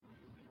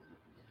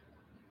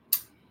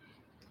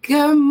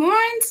Good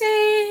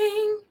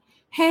morning.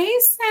 Hey,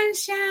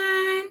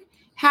 sunshine.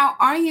 How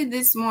are you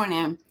this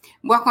morning?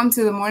 Welcome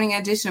to the morning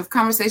edition of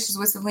Conversations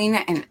with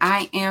Selena, and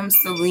I am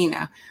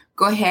Selena.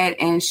 Go ahead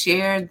and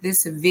share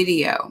this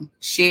video.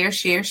 Share,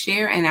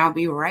 and I'll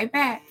be right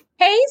back.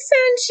 Hey,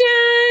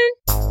 sunshine.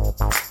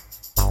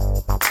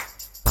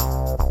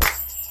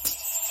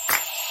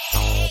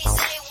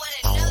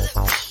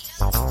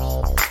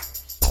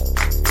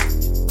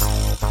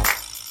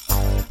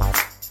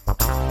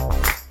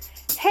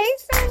 Hey,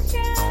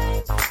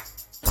 sunshine.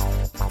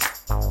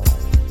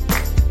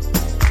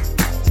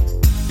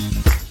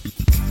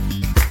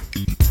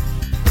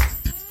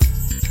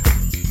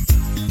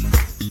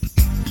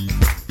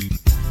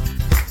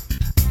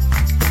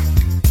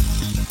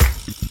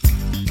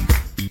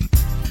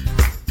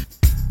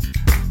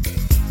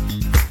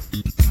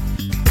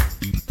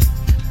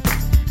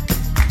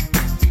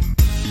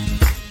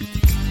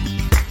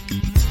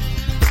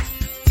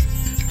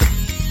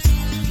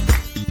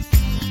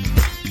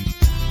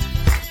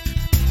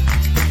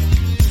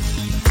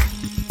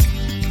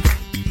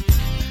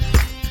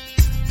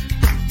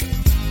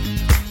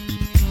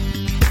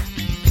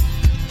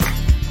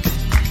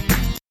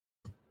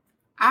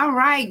 All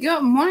right.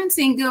 Good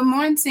morning. Good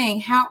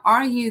morning. How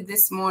are you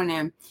this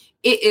morning?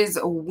 It is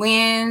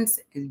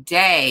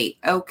Wednesday.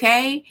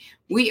 Okay.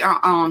 We are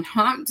on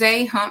hump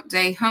day. Y'all,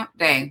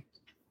 I'm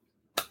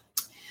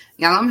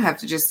going to have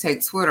to just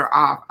take Twitter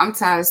off. I'm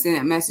tired of seeing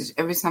that message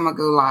every time I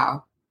go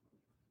live.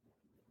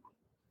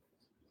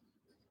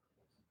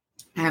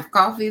 I have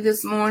coffee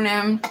this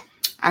morning.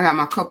 I got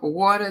my cup of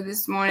water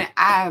this morning.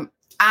 I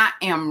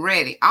am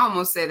ready. I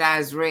almost said I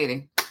was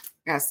ready.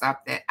 Got to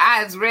stop that.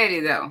 I was ready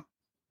though.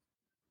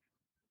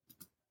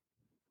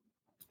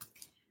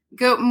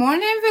 Good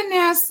morning,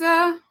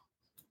 Vanessa.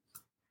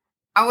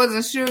 I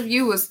wasn't sure if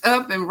you was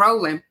up and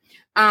rolling.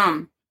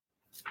 I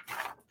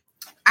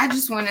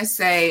just want to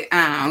say,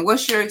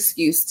 what's your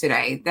excuse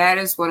today? That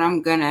is what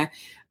I'm going to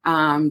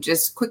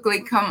just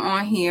quickly come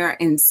on here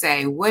and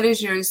say. What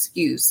is your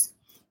excuse?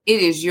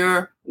 It is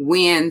your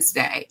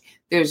Wednesday.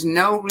 There's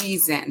no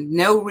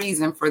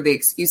reason for the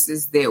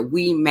excuses that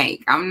we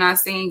make. I'm not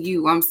saying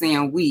you, I'm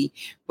saying we.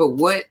 But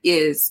what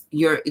is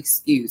your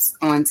excuse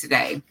on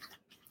today?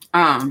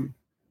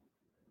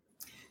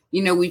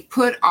 We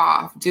put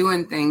off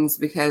doing things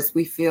because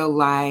we feel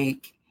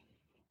like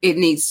it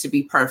needs to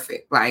be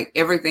perfect. Like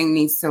everything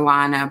needs to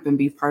line up and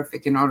be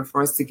perfect in order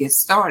for us to get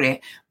started.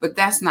 But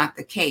that's not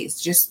the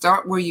case. Just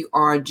start where you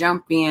are,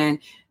 jump in,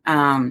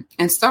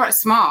 and start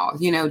small.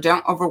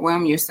 Don't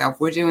overwhelm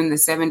yourself. We're doing the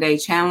 7-day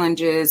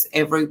challenges.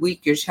 Every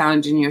week you're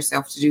challenging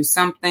yourself to do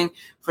something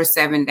for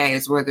 7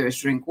 days, whether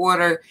it's drink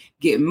water,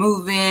 get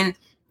moving,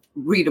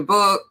 read a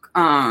book,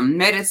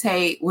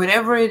 meditate,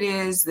 whatever it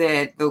is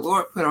that the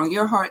Lord put on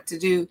your heart to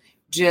do,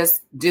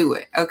 just do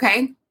it.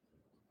 Okay.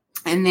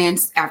 And then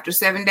after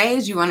 7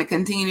 days, you want to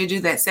continue to do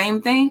that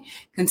same thing,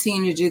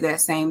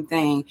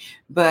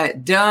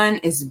 but done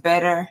is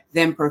better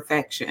than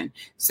perfection.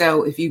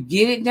 So if you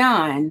get it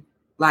done,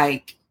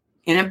 like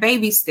in a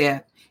baby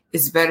step,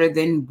 it's better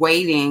than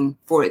waiting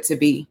for it to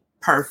be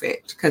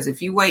perfect. Because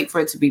if you wait for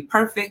it to be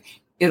perfect,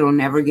 it'll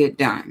never get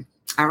done.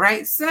 All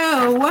right.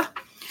 So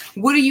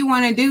what do you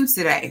want to do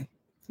today?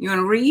 You want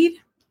to read?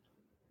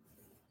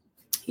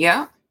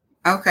 Yeah.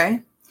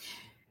 Okay.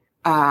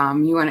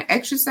 You want to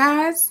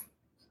exercise?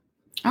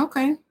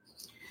 Okay.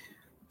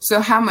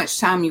 So how much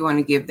time you want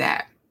to give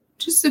that?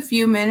 Just a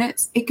few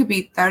minutes. It could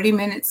be 30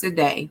 minutes a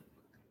day.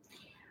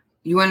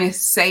 You want to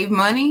save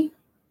money?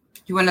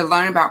 You want to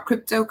learn about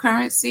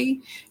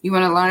cryptocurrency? You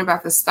want to learn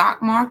about the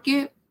stock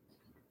market?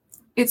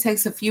 It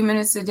takes a few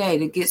minutes a day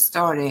to get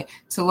started,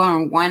 to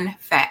learn one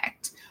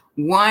fact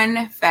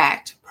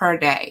per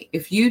day.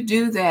 If you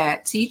do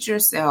that, teach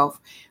yourself.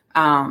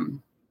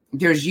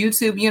 There's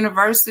YouTube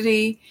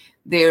University.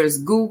 There's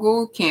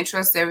Google. Can't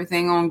trust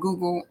everything on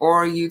Google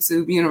or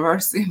YouTube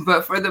University,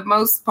 but for the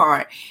most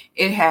part,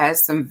 it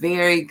has some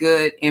very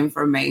good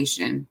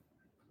information.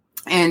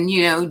 And,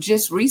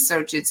 just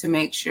research it to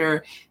make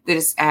sure that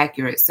it's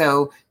accurate.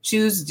 So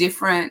choose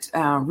different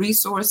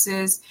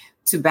resources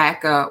to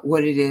back up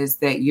what it is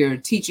that you're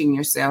teaching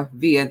yourself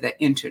via the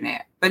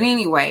internet. But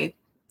anyway,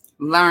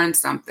 learn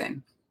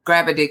something.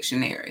 Grab a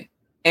dictionary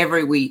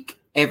every week,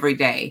 every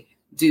day.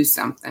 Do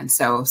something.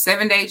 So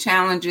 7-day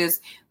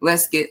challenges.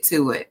 Let's get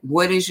to it.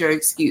 What is your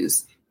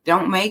excuse?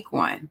 Don't make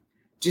one.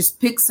 Just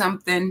pick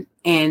something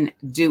and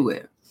do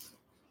it.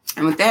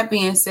 And with that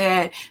being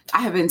said,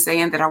 I have been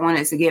saying that I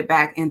wanted to get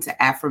back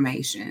into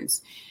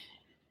affirmations.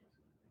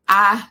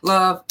 I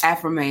love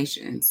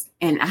affirmations,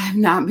 and I have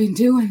not been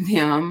doing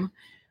them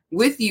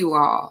with you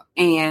all.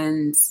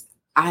 And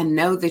I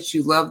know that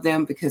you love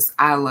them because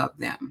I love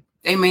them.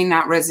 They may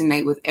not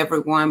resonate with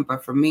everyone,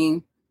 but for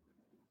me,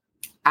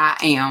 I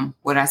am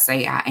what I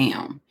say I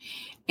am.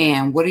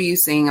 And what are you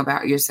saying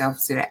about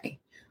yourself today?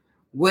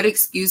 What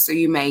excuse are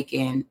you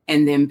making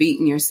and then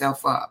beating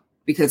yourself up?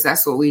 Because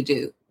that's what we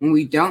do. When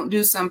we don't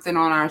do something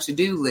on our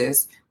to-do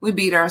list, we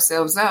beat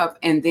ourselves up.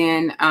 And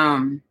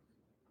then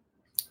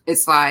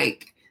it's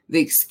like the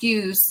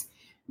excuse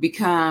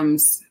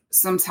becomes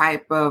some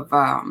type of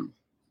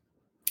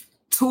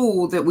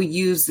tool that we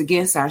use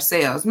against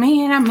ourselves.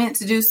 Man, I meant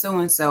to do so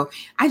and so.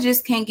 I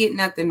just can't get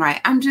nothing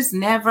right. I'm just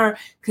never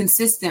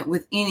consistent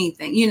with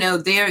anything.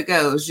 There it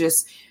goes.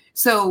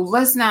 So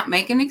let's not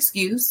make an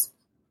excuse.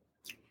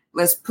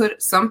 Let's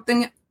put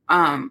something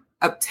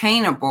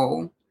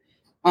obtainable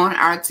on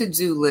our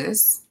to-do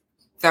list.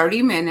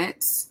 30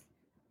 minutes.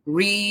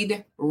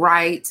 Read,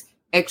 write,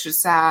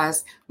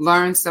 exercise,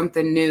 learn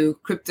something new,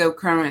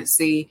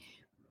 cryptocurrency,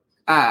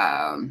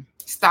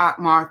 stock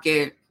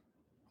market,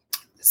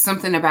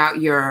 something about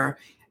your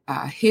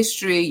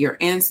history, your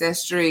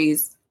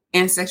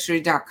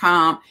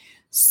ancestry.com,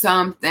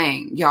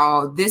 something.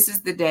 Y'all, this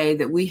is the day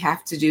that we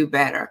have to do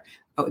better.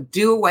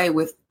 Do away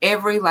with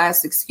every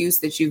last excuse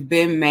that you've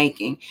been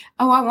making.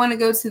 Oh, I want to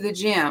go to the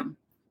gym.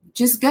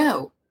 Just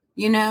go,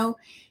 Oh,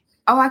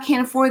 I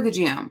can't afford the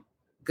gym.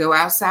 Go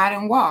outside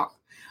and walk.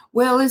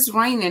 Well, it's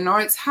raining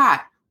or it's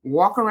hot.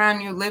 Walk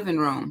around your living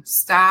room.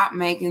 Stop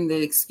making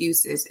the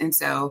excuses. And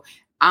so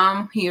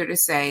I'm here to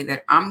say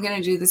that I'm going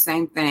to do the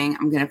same thing.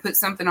 I'm going to put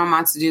something on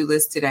my to-do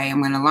list today.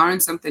 I'm going to learn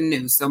something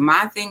new. So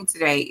my thing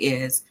today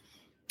is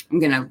I'm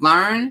going to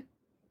learn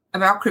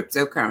about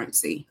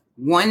cryptocurrency.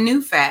 One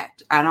new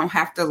fact. I don't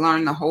have to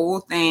learn the whole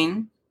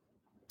thing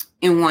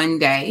in one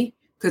day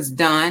because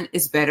done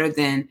is better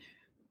than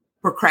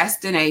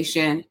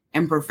procrastination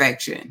and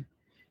perfection.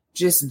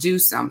 Just do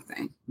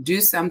something.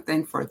 Do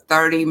something for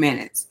 30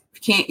 minutes.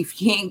 If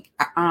you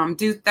can't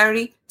do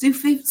 30, do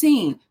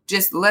 15.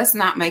 Just let's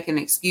not make an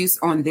excuse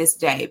on this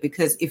day,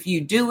 because if you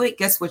do it,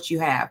 guess what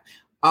you have?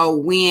 A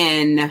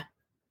win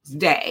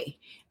day.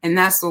 And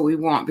that's what we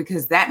want,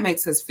 because that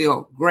makes us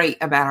feel great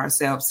about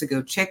ourselves to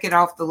go check it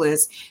off the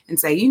list and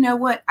say, you know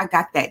what? I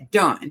got that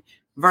done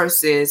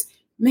versus,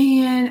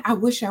 man, I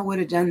wish I would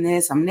have done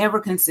this. I'm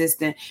never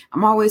consistent.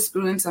 I'm always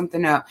screwing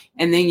something up.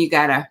 And then you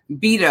got a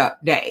beat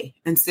up day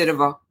instead of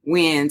a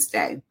wins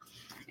day.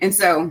 And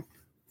so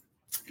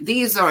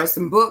these are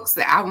some books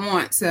that I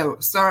want to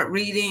start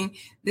reading.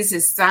 This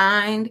is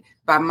signed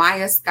by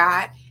Maya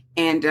Scott,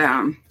 and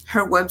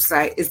her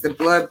website is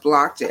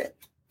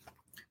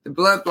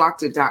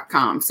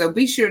thebloodblocked.com. So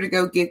be sure to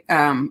go get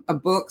a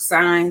book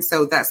signed.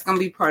 So that's going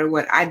to be part of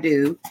what I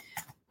do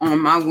on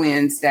my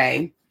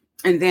Wednesday.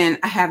 And then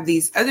I have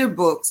these other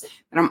books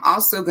that I'm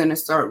also going to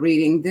start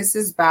reading. This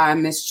is by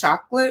Miss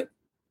Chocolate,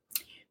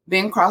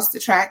 Been Cross the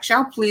Tracks.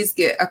 Y'all please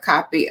get a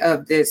copy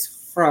of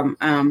this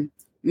from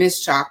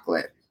Miss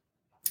Chocolate.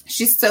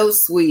 She's so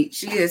sweet.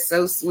 She is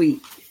so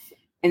sweet.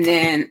 And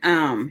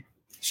then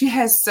she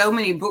has so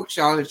many books,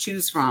 y'all, to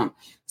choose from.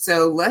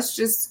 So let's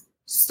just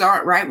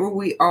start right where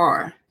we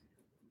are.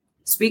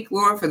 Speak,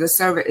 Lord, for the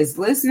servant is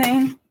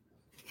listening.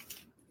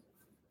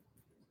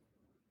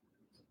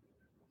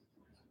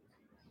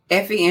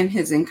 Effie and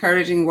his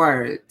encouraging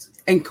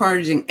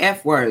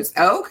F words.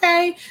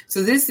 Okay.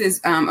 So this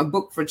is a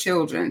book for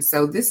children.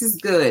 So this is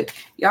good.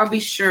 Y'all be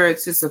sure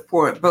to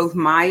support both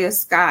Maya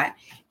Scott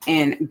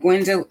and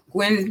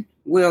Gwen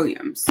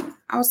Williams.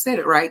 I said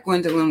it right.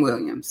 Gwendolyn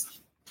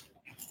Williams.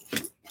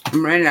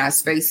 I'm running out of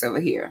space over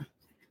here.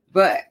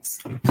 But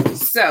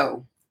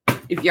so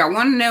if y'all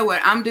want to know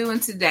what I'm doing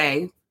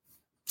today,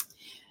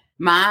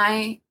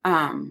 my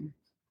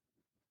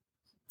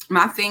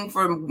thing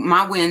for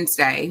my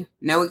Wednesday,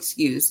 no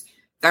excuse,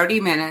 30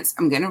 minutes.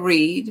 I'm going to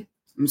read.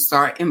 I'm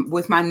starting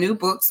with my new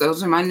books.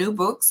 Those are my new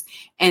books.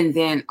 And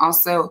then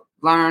also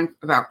learn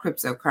about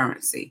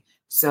cryptocurrency.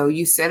 So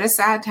you set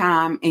aside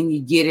time and you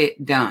get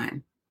it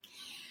done.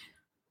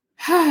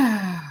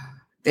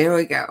 There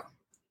we go.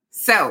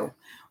 So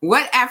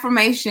what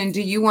affirmation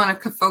do you want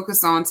to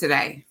focus on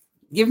today?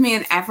 Give me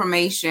an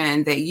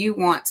affirmation that you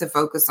want to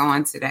focus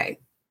on today.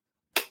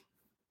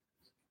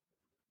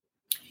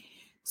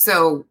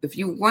 So if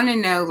you want to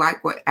know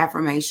like what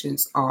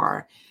affirmations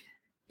are,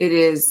 it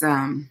is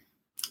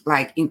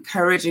like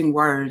encouraging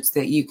words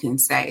that you can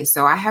say.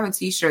 So I have a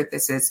t-shirt that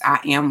says, I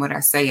am what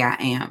I say I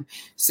am.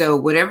 So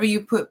whatever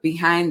you put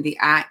behind the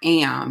I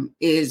am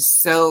is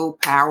so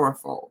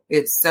powerful.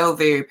 It's so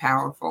very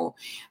powerful.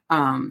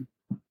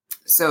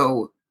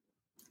 So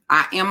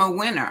I am a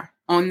winner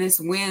on this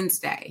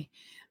Wednesday.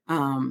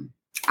 I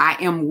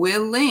am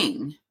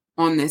willing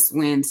on this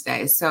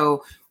Wednesday.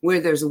 So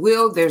where there's a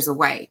will, there's a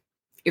way.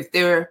 If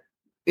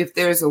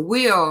there's a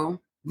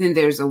will, then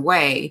there's a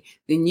way.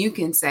 Then you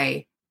can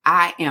say,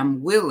 I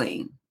am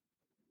willing.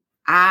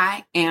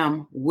 I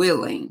am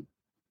willing.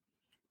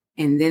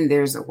 And then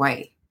there's a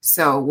way.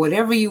 So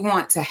whatever you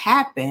want to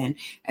happen,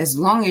 as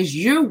long as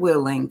you're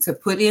willing to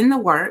put in the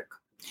work,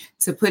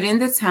 to put in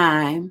the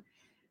time,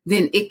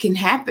 then it can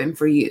happen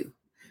for you.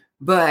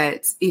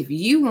 But if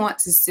you want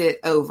to sit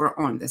over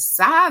on the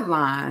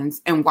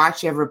sidelines and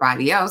watch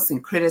everybody else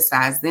and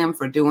criticize them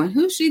for doing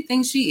who she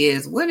thinks she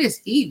is, what is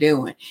he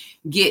doing?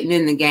 Getting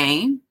in the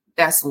game.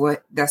 That's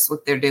what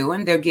they're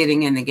doing. They're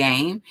getting in the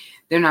game.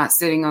 They're not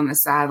sitting on the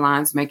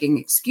sidelines making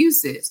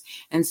excuses.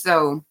 And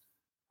so,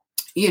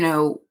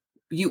 you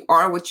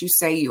are what you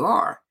say you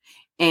are.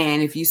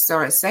 And if you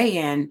start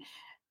saying,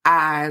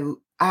 I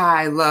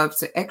I love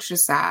to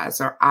exercise,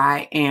 or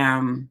I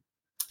am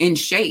in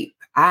shape.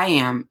 I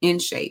am in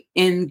shape,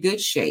 in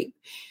good shape.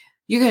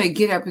 You're going to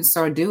get up and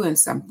start doing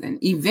something.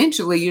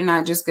 Eventually, you're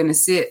not just going to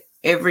sit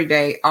every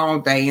day, all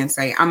day and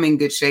say, I'm in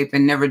good shape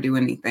and never do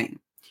anything.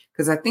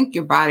 Because I think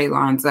your body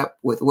lines up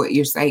with what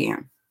you're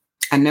saying.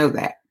 I know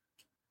that.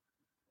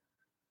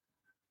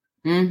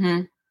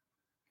 Your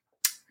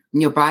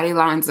body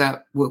lines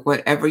up with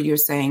whatever you're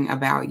saying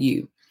about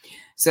you.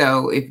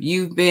 So if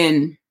you've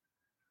been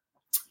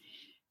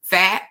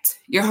fat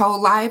your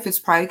whole life, it's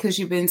probably because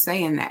you've been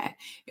saying that.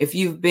 If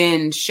you've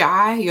been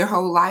shy your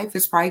whole life,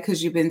 it's probably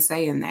because you've been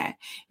saying that.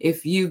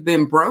 If you've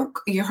been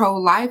broke your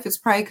whole life, it's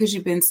probably because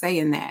you've been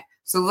saying that.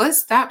 So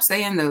let's stop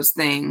saying those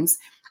things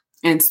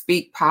and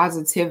speak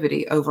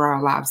positivity over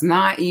our lives,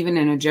 not even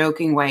in a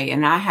joking way.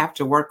 And I have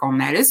to work on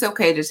that. It's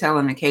okay to tell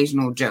an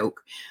occasional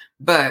joke,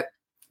 but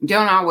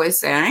don't always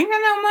say, I ain't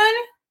got no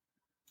money,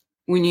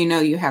 when you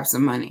know you have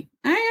some money.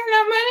 I ain't got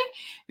no money.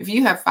 If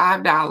you have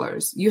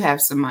 $5, you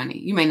have some money.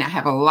 You may not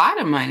have a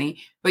lot of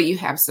money, but you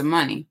have some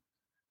money.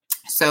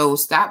 So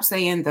stop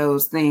saying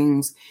those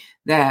things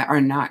that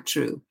are not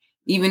true.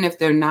 Even if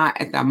they're not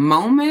at the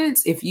moment,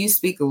 if you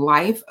speak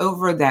life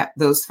over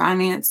those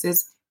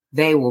finances,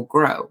 they will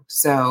grow.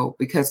 So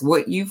because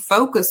what you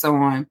focus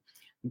on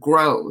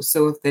grows.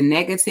 So if the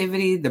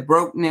negativity, the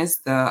brokenness,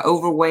 the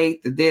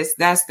overweight, the this,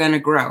 that's going to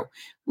grow.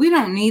 We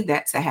don't need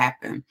that to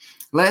happen.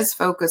 Let's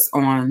focus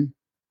on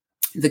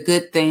the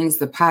good things,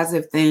 the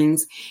positive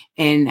things,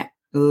 and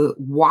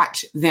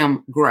watch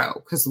them grow.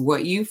 Because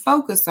what you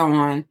focus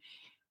on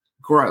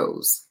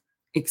grows,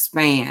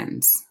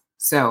 expands.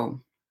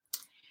 So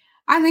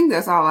I think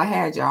that's all I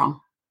had,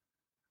 y'all.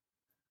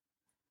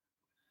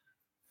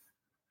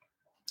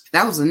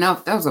 That was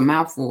enough. That was a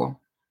mouthful.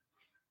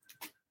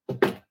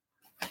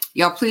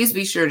 Y'all, please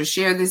be sure to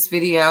share this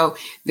video.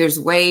 There's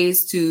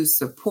ways to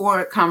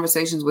support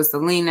Conversations with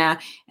Selena,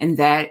 and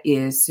that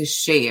is to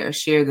share.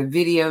 Share the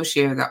video,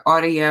 share the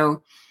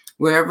audio,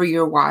 wherever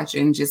you're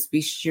watching. Just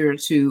be sure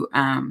to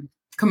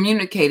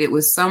communicate it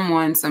with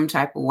someone some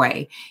type of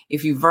way.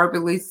 If you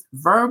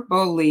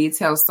verbally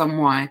tell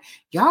someone,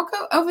 y'all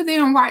go over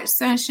there and watch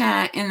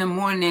Sunshine in the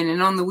morning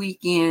and on the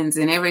weekends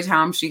and every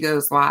time she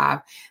goes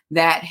live,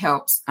 that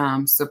helps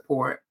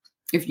support.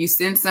 If you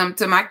send some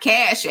to my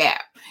Cash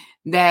App,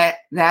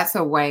 that's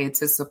a way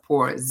to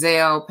support.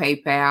 Zelle,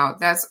 PayPal,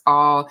 that's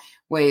all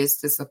ways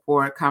to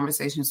support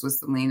Conversations with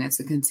Selena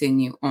to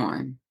continue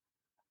on.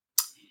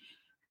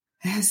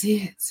 That's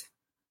it.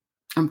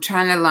 I'm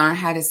trying to learn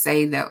how to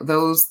say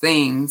those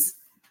things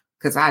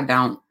because I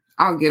don't.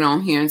 I'll get on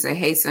here and say,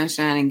 hey,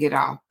 Sunshine, and get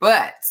off.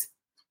 But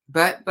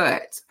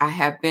I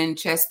have been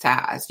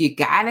chastised. You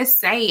got to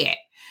say it.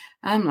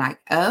 I'm like,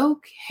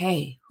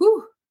 okay.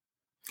 Whew.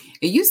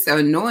 It used to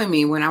annoy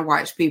me when I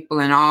watch people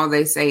and all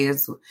they say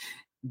is,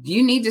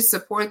 you need to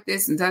support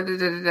this and da da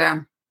da da da.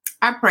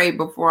 I prayed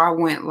before I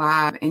went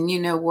live. And you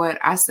know what?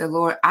 I said,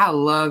 Lord, I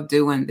love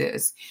doing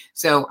this.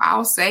 So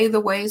I'll say the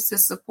ways to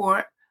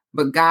support,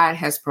 but God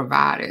has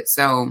provided.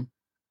 So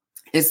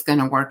it's going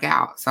to work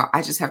out. So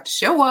I just have to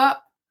show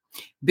up,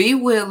 be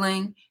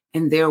willing,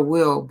 and there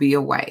will be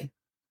a way.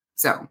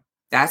 So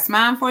that's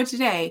mine for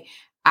today.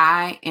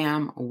 I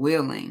am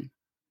willing.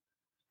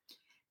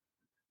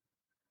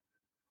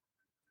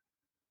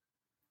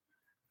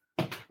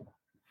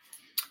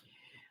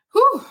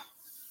 Whew.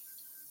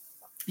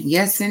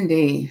 Yes,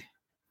 indeed.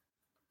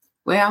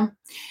 Well,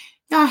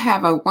 y'all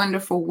have a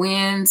wonderful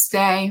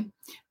Wednesday.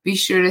 Be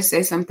sure to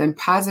say something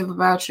positive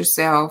about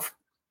yourself.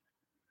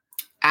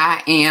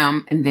 I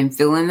am, and then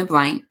fill in the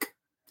blank.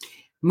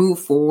 Move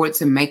forward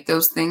to make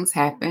those things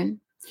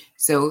happen.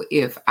 So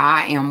if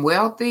I am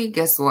wealthy,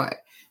 guess what?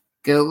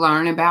 Go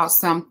learn about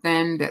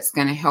something that's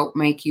going to help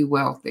make you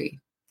wealthy.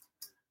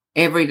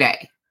 Every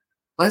day.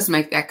 Let's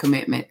make that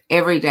commitment.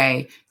 Every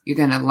day, you're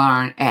going to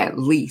learn at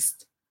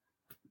least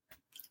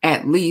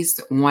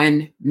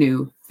one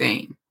new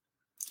thing.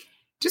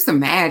 Just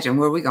imagine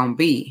where we're going to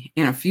be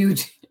in a few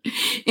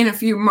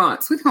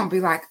months. We're going to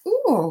be like,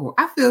 ooh,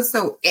 I feel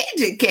so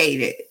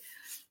educated.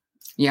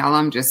 Y'all,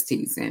 I'm just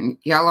teasing.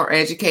 Y'all are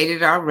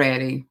educated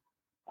already.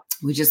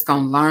 We're just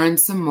going to learn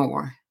some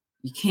more.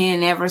 You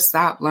can't ever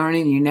stop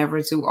learning. You're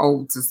never too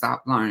old to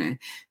stop learning.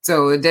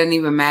 So it doesn't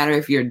even matter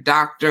if you're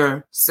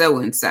Dr.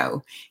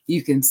 So-and-so.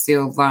 You can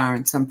still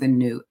learn something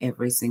new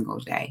every single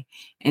day.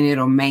 And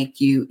it'll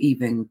make you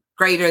even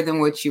greater than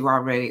what you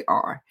already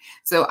are.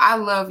 So I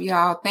love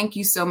y'all. Thank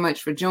you so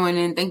much for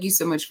joining. Thank you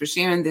so much for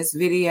sharing this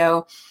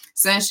video.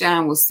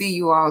 Sunshine, we'll see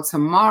you all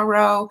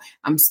tomorrow.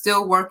 I'm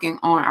still working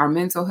on our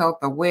mental health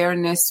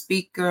awareness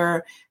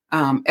speaker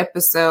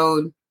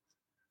episode.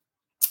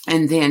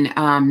 And then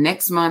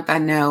next month, I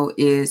know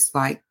is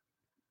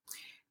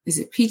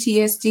it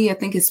PTSD? I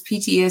think it's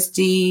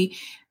PTSD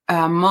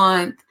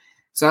month.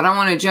 So I don't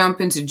want to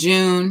jump into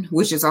June,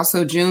 which is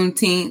also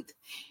Juneteenth.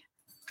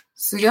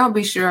 So y'all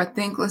be sure. I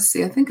think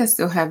I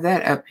still have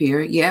that up here.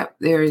 Yep,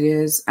 there it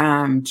is.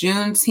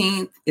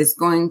 Juneteenth is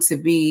going to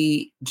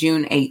be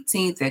June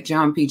 18th at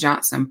John P.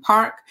 Johnson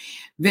Park.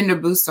 Vendor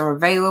booths are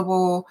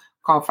available.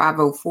 Call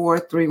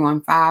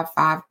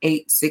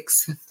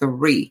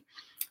 504-315-5863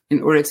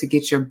 in order to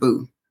get your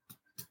boo.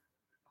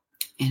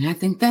 And I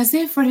think that's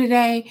it for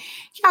today.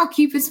 Y'all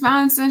keep it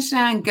smiling,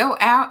 sunshine. Go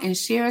out and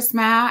share a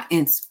smile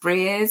and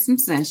spread some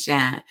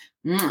sunshine.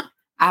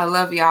 I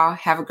love y'all.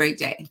 Have a great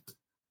day.